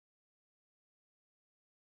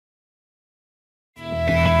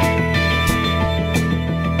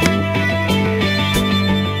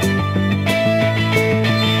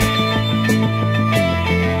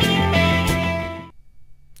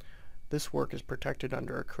this work is protected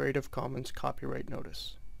under a Creative Commons copyright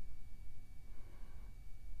notice.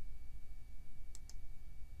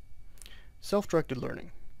 Self-directed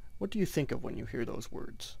learning. What do you think of when you hear those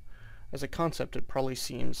words? As a concept, it probably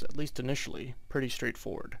seems, at least initially, pretty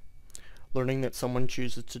straightforward. Learning that someone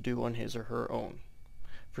chooses to do on his or her own.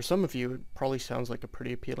 For some of you, it probably sounds like a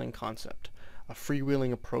pretty appealing concept, a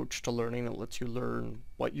freewheeling approach to learning that lets you learn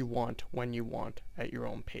what you want, when you want, at your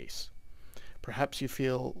own pace. Perhaps you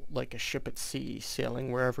feel like a ship at sea,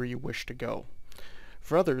 sailing wherever you wish to go.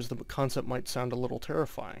 For others, the concept might sound a little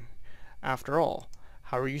terrifying. After all,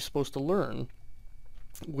 how are you supposed to learn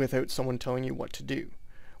without someone telling you what to do?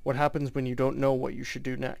 What happens when you don't know what you should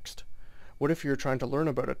do next? What if you're trying to learn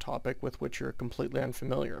about a topic with which you're completely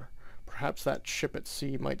unfamiliar? Perhaps that ship at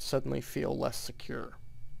sea might suddenly feel less secure.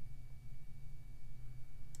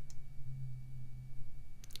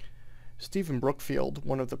 Stephen Brookfield,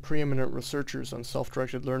 one of the preeminent researchers on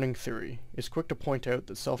self-directed learning theory, is quick to point out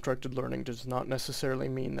that self-directed learning does not necessarily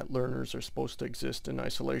mean that learners are supposed to exist in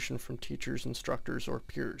isolation from teachers, instructors, or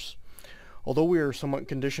peers. Although we are somewhat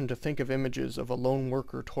conditioned to think of images of a lone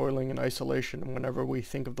worker toiling in isolation whenever we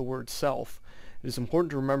think of the word self, it is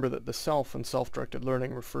important to remember that the self in self-directed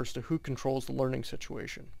learning refers to who controls the learning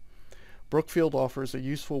situation. Brookfield offers a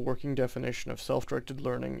useful working definition of self-directed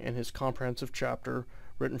learning in his comprehensive chapter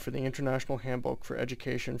written for the International Handbook for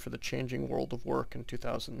Education for the Changing World of Work in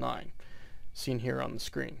 2009, seen here on the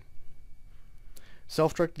screen.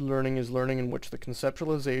 Self-directed learning is learning in which the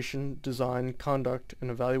conceptualization, design, conduct,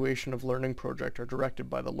 and evaluation of learning project are directed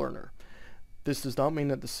by the learner. This does not mean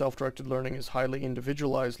that the self-directed learning is highly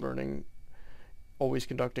individualized learning, always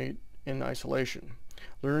conducted in isolation.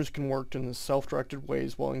 Learners can work in self-directed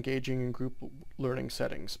ways while engaging in group learning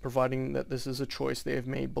settings, providing that this is a choice they have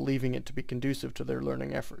made believing it to be conducive to their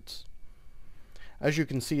learning efforts. As you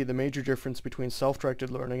can see, the major difference between self-directed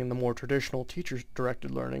learning and the more traditional teacher-directed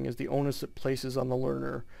learning is the onus it places on the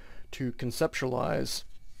learner to conceptualize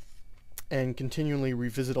and continually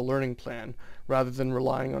revisit a learning plan, rather than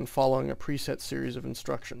relying on following a preset series of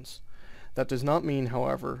instructions. That does not mean,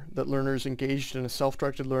 however, that learners engaged in a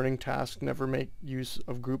self-directed learning task never make use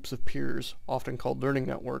of groups of peers, often called learning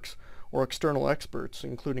networks, or external experts,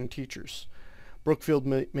 including teachers. Brookfield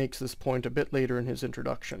makes this point a bit later in his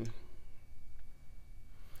introduction.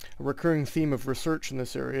 A recurring theme of research in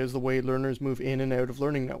this area is the way learners move in and out of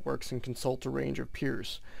learning networks and consult a range of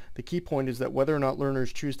peers. The key point is that whether or not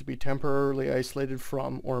learners choose to be temporarily isolated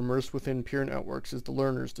from or immersed within peer networks is the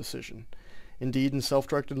learner's decision. Indeed, in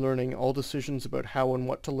self-directed learning, all decisions about how and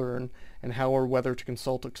what to learn, and how or whether to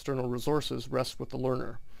consult external resources, rest with the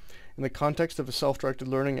learner. In the context of a self-directed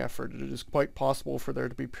learning effort, it is quite possible for there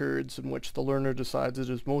to be periods in which the learner decides it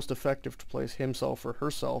is most effective to place himself or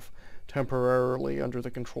herself temporarily under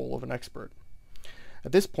the control of an expert.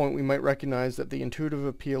 At this point, we might recognize that the intuitive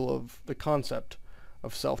appeal of the concept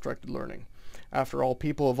of self-directed learning. After all,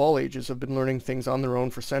 people of all ages have been learning things on their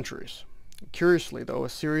own for centuries. Curiously, though, a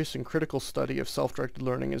serious and critical study of self-directed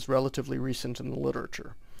learning is relatively recent in the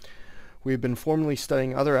literature. We have been formally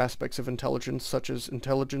studying other aspects of intelligence, such as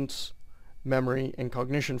intelligence, memory, and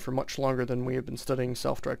cognition for much longer than we have been studying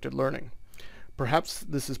self-directed learning. Perhaps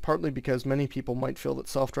this is partly because many people might feel that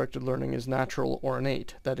self-directed learning is natural or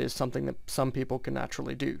innate, that is, something that some people can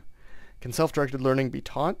naturally do. Can self-directed learning be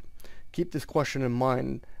taught? Keep this question in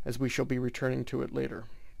mind, as we shall be returning to it later.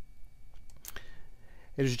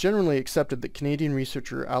 It is generally accepted that Canadian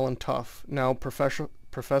researcher Alan Tuff, now Professor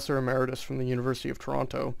Emeritus from the University of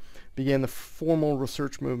Toronto, began the formal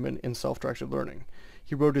research movement in self-directed learning.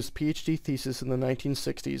 He wrote his PhD thesis in the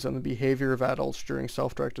 1960s on the behavior of adults during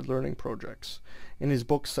self-directed learning projects. In his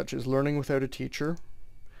books such as Learning Without a Teacher,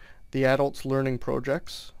 The Adults' Learning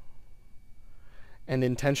Projects, and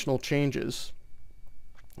Intentional Changes,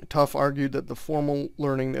 Tuff argued that the formal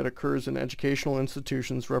learning that occurs in educational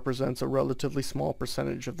institutions represents a relatively small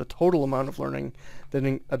percentage of the total amount of learning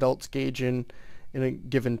that adults engage in a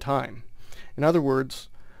given time. In other words,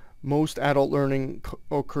 most adult learning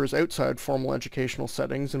occurs outside formal educational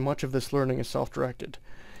settings, and much of this learning is self-directed.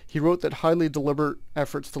 He wrote that highly deliberate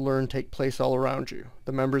efforts to learn take place all around you.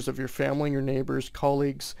 The members of your family, your neighbors,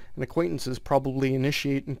 colleagues, and acquaintances probably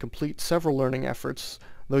initiate and complete several learning efforts,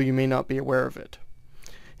 though you may not be aware of it.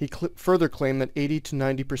 He further claimed that 80 to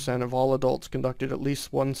 90% of all adults conducted at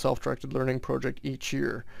least one self-directed learning project each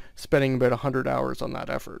year, spending about 100 hours on that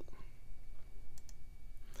effort.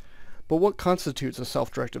 But what constitutes a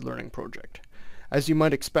self-directed learning project? As you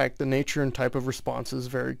might expect, the nature and type of responses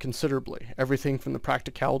vary considerably, everything from the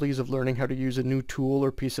practicalities of learning how to use a new tool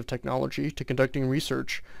or piece of technology to conducting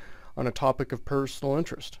research on a topic of personal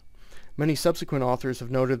interest. Many subsequent authors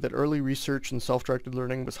have noted that early research in self-directed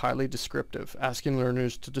learning was highly descriptive, asking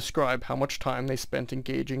learners to describe how much time they spent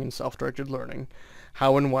engaging in self-directed learning,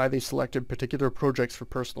 how and why they selected particular projects for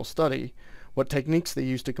personal study, what techniques they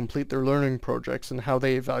used to complete their learning projects, and how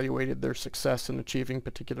they evaluated their success in achieving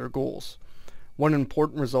particular goals. One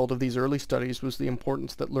important result of these early studies was the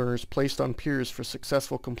importance that learners placed on peers for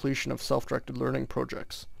successful completion of self-directed learning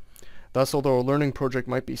projects. Thus, although a learning project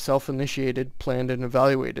might be self-initiated, planned, and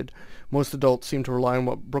evaluated, most adults seem to rely on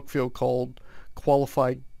what Brookfield called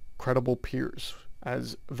qualified, credible peers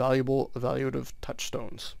as valuable evaluative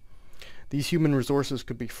touchstones. These human resources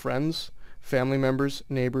could be friends, family members,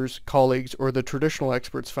 neighbors, colleagues, or the traditional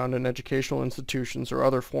experts found in educational institutions or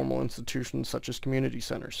other formal institutions such as community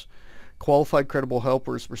centers. Qualified, credible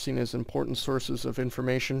helpers were seen as important sources of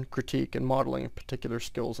information, critique, and modeling of particular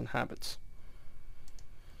skills and habits.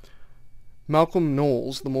 Malcolm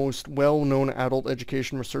Knowles, the most well-known adult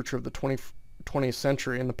education researcher of the 20th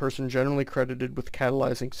century and the person generally credited with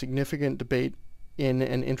catalyzing significant debate in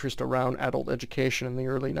and interest around adult education in the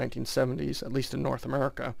early 1970s, at least in North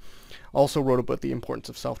America, also wrote about the importance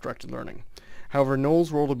of self-directed learning. However,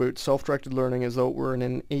 Knowles wrote about self-directed learning as though it were an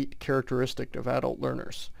innate characteristic of adult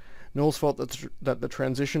learners. Knowles felt that the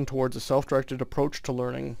transition towards a self-directed approach to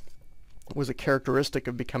learning was a characteristic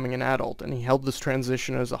of becoming an adult, and he held this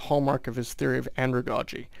transition as a hallmark of his theory of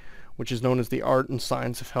andragogy, which is known as the art and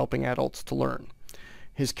science of helping adults to learn.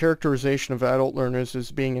 His characterization of adult learners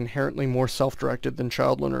as being inherently more self-directed than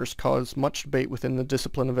child learners caused much debate within the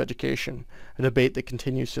discipline of education, a debate that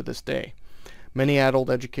continues to this day. Many adult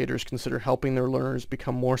educators consider helping their learners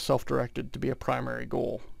become more self-directed to be a primary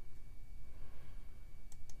goal.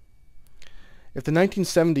 If the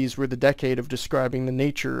 1970s were the decade of describing the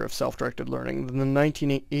nature of self-directed learning, then the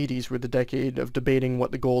 1980s were the decade of debating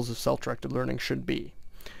what the goals of self-directed learning should be.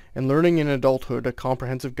 In Learning in Adulthood, a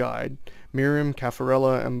Comprehensive Guide, Merriam,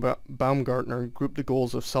 Caffarella, and Baumgartner grouped the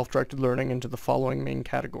goals of self-directed learning into the following main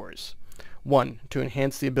categories. 1. To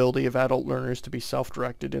enhance the ability of adult learners to be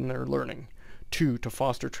self-directed in their learning. 2. To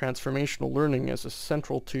foster transformational learning as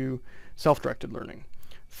central to self-directed learning.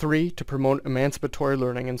 3. To promote emancipatory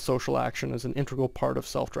learning and social action as an integral part of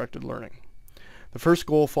self-directed learning. The first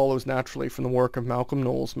goal follows naturally from the work of Malcolm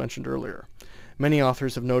Knowles mentioned earlier. Many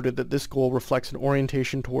authors have noted that this goal reflects an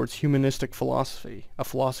orientation towards humanistic philosophy, a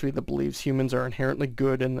philosophy that believes humans are inherently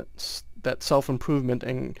good and that self-improvement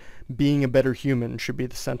and being a better human should be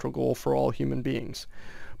the central goal for all human beings.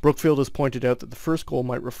 Brookfield has pointed out that the first goal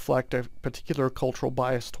might reflect a particular cultural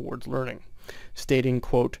bias towards learning, stating,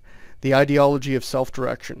 quote, "The ideology of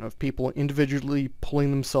self-direction, of people individually pulling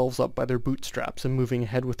themselves up by their bootstraps and moving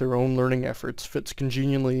ahead with their own learning efforts, fits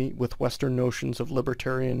congenially with Western notions of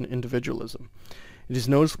libertarian individualism. It is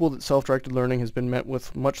noticeable that self-directed learning has been met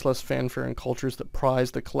with much less fanfare in cultures that prize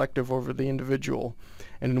the collective over the individual,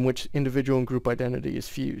 and in which individual and group identity is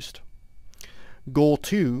fused." Goal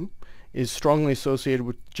 2 is strongly associated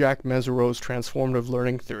with Jack Meziro's transformative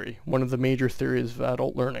learning theory, one of the major theories of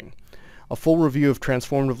adult learning. A full review of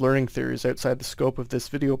transformative learning theory is outside the scope of this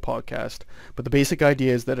video podcast, but the basic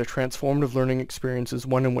idea is that a transformative learning experience is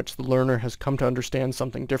one in which the learner has come to understand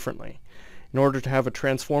something differently. In order to have a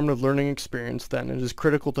transformative learning experience, then, it is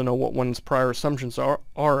critical to know what one's prior assumptions are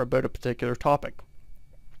about a particular topic.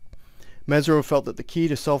 Meziro felt that the key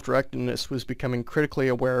to self-directedness was becoming critically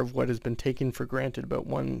aware of what has been taken for granted about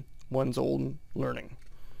one's own learning.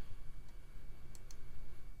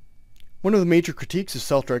 One of the major critiques of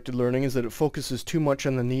self-directed learning is that it focuses too much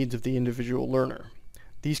on the needs of the individual learner.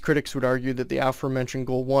 These critics would argue that the aforementioned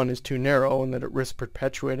Goal 1 is too narrow and that it risks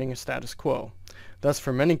perpetuating a status quo. Thus,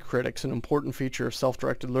 for many critics, an important feature of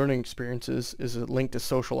self-directed learning experiences is a link to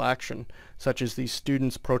social action, such as these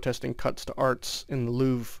students protesting cuts to arts in the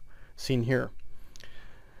Louvre, seen here.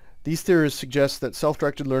 These theories suggest that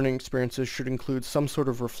self-directed learning experiences should include some sort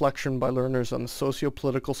of reflection by learners on the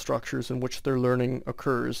socio-political structures in which their learning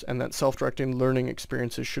occurs, and that self-directed learning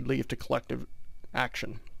experiences should lead to collective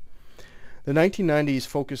action. The 1990s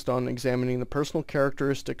focused on examining the personal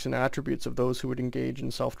characteristics and attributes of those who would engage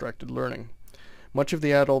in self-directed learning. Much of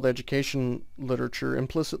the adult education literature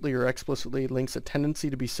implicitly or explicitly links a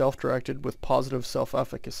tendency to be self-directed with positive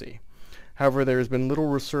self-efficacy. However, there has been little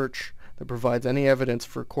research that provides any evidence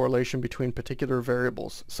for correlation between particular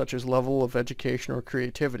variables, such as level of education or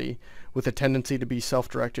creativity, with a tendency to be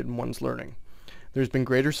self-directed in one's learning. There has been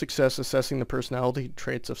greater success assessing the personality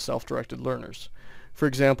traits of self-directed learners. For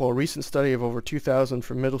example, a recent study of over 2,000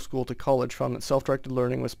 from middle school to college found that self-directed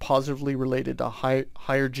learning was positively related to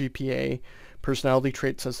higher GPA, personality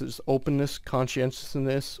traits such as openness,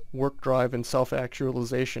 conscientiousness, work drive, and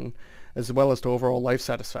self-actualization, as well as to overall life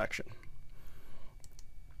satisfaction.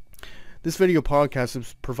 This video podcast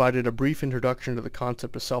has provided a brief introduction to the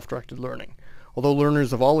concept of self-directed learning. Although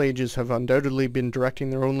learners of all ages have undoubtedly been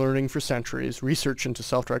directing their own learning for centuries, research into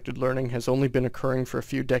self-directed learning has only been occurring for a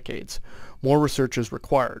few decades. More research is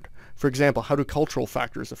required. For example, how do cultural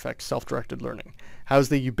factors affect self-directed learning? How is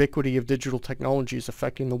the ubiquity of digital technologies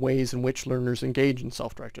affecting the ways in which learners engage in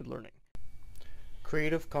self-directed learning?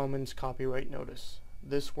 Creative Commons Copyright Notice.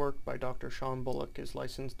 This work by Dr. Sean Bullock is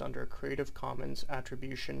licensed under Creative Commons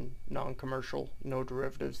Attribution, Non-Commercial, No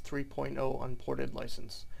Derivatives 3.0 Unported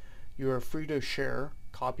License. You are free to share,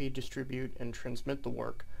 copy, distribute, and transmit the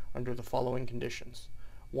work under the following conditions.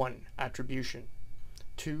 1. Attribution.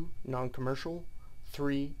 2. Non-commercial.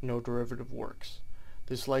 3. No derivative works.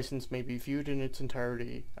 This license may be viewed in its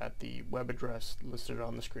entirety at the web address listed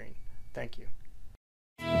on the screen. Thank you.